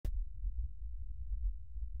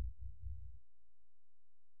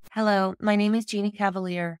Hello, my name is Jeannie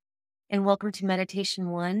Cavalier, and welcome to Meditation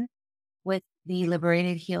One with the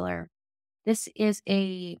Liberated Healer. This is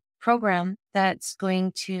a program that's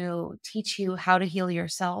going to teach you how to heal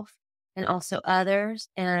yourself and also others,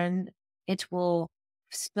 and it will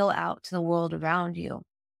spill out to the world around you.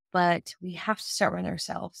 But we have to start with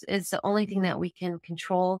ourselves. It's the only thing that we can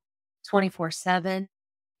control 24/7.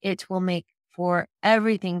 It will make for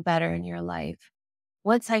everything better in your life.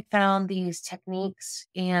 Once I found these techniques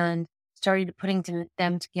and started putting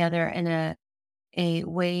them together in a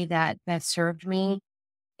way that best served me,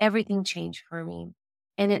 everything changed for me.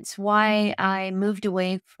 And it's why I moved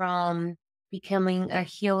away from becoming a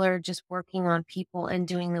healer, just working on people and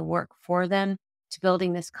doing the work for them, to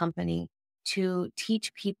building this company to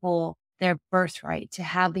teach people their birthright, to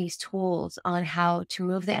have these tools on how to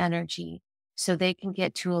move the energy so they can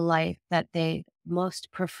get to a life that they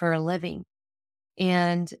most prefer living.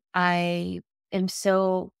 And I am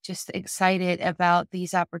so just excited about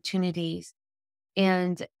these opportunities.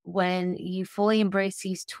 And when you fully embrace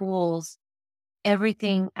these tools,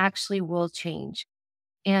 everything actually will change.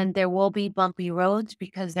 And there will be bumpy roads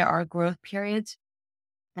because there are growth periods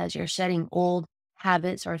as you're shedding old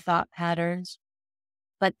habits or thought patterns,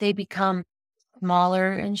 but they become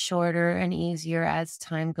smaller and shorter and easier as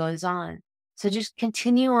time goes on. So just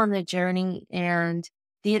continue on the journey, and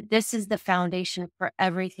this is the foundation for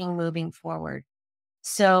everything moving forward.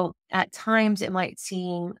 So at times it might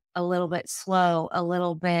seem a little bit slow, a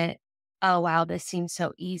little bit, oh, wow, this seems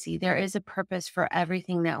so easy. There is a purpose for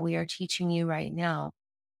everything that we are teaching you right now.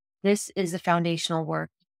 This is the foundational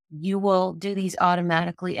work. You will do these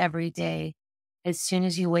automatically every day as soon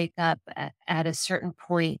as you wake up at a certain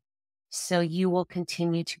point. So you will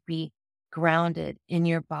continue to be grounded in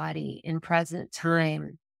your body, in present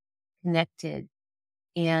time, connected,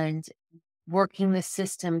 and working the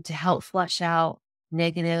system to help flush out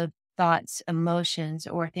negative thoughts, emotions,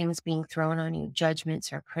 or things being thrown on you,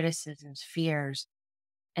 judgments or criticisms, fears,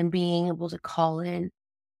 and being able to call in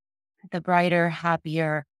the brighter,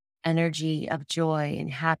 happier energy of joy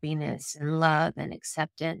and happiness and love and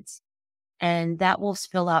acceptance. And that will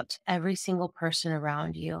spill out to every single person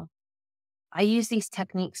around you. I use these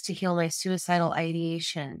techniques to heal my suicidal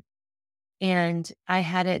ideation. And I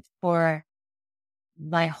had it for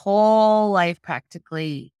my whole life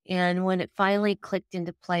practically. And when it finally clicked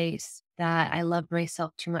into place that I loved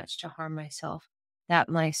myself too much to harm myself, that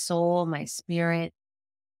my soul, my spirit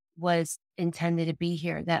was intended to be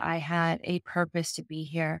here, that I had a purpose to be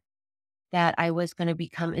here, that I was going to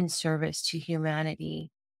become in service to humanity.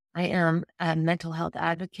 I am a mental health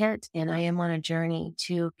advocate, and I am on a journey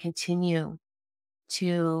to continue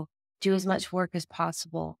to do as much work as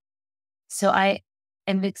possible. So I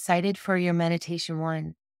am excited for your meditation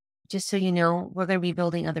one. Just so you know, we're going to be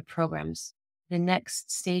building other programs. The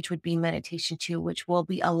next stage would be meditation two, which will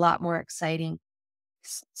be a lot more exciting.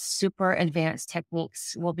 Super advanced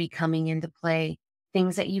techniques will be coming into play.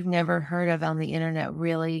 Things that you've never heard of on the internet,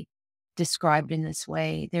 really described in this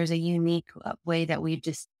way. There's a unique way that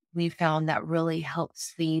we've found that really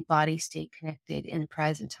helps the body stay connected in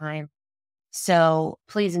present time. So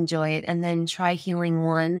please enjoy it, and then try Healing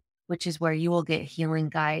One, which is where you will get healing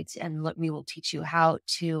guides, and we will teach you how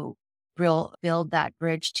to build that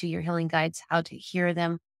bridge to your healing guides, how to hear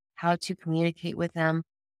them, how to communicate with them.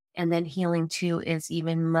 And then Healing Two is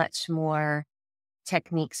even much more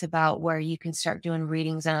techniques about where you can start doing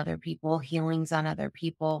readings on other people, healings on other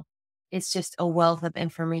people. It's just a wealth of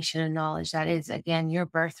information and knowledge that is, again, your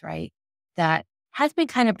birthright that has been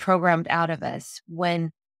kind of programmed out of us.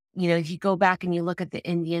 When, if you go back and you look at the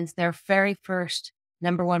Indians, their very first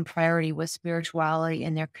number one priority was spirituality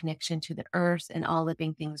and their connection to the earth and all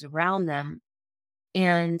living things around them.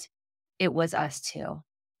 And it was us too.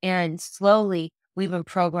 And slowly we've been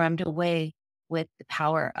programmed away with the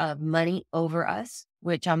power of money over us,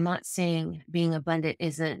 which I'm not saying being abundant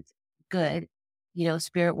isn't good.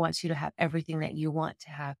 Spirit wants you to have everything that you want to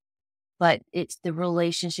have, but it's the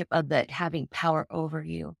relationship of that having power over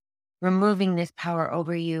you. Removing this power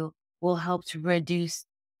over you will help to reduce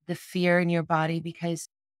the fear in your body, because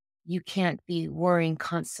you can't be worrying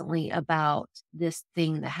constantly about this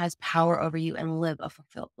thing that has power over you and live a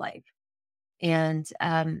fulfilled life. And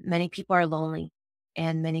many people are lonely,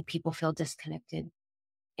 and many people feel disconnected.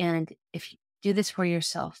 And if you do this for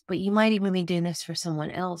yourself, but you might even be doing this for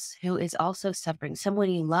someone else who is also suffering, someone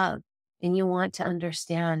you love, and you want to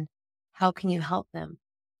understand, how can you help them?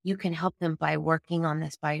 You can help them by working on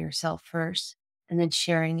this by yourself first and then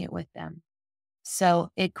sharing it with them. So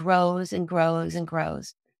it grows and grows and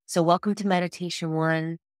grows. So welcome to Meditation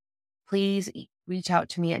One. Please reach out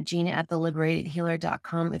to me at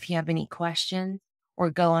Gina@theliberatedhealer.com if you have any questions, or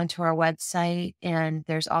go onto our website, and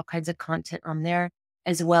there's all kinds of content on there,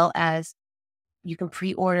 as well as you can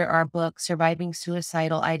pre-order our book, Surviving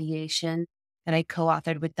Suicidal Ideation, that I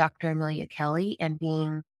co-authored with Dr. Amelia Kelly and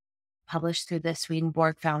being published through the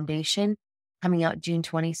Swedenborg Foundation, coming out June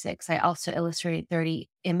 26th. I also illustrated 30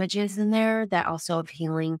 images in there that also have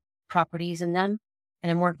healing properties in them. And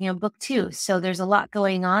I'm working on book two. So there's a lot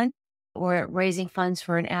going on. We're raising funds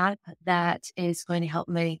for an app that is going to help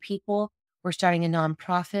many people. We're starting a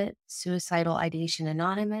nonprofit, Suicidal Ideation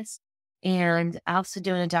Anonymous, and also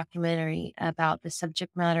doing a documentary about the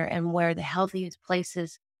subject matter and where the healthiest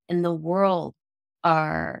places in the world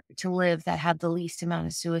are to live that have the least amount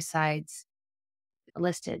of suicides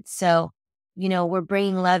listed. So, we're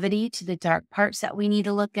bringing levity to the dark parts that we need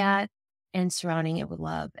to look at and surrounding it with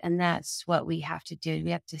love. And that's what we have to do. We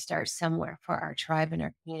have to start somewhere for our tribe and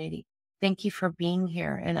our community. Thank you for being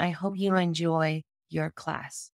here. And I hope you enjoy your class.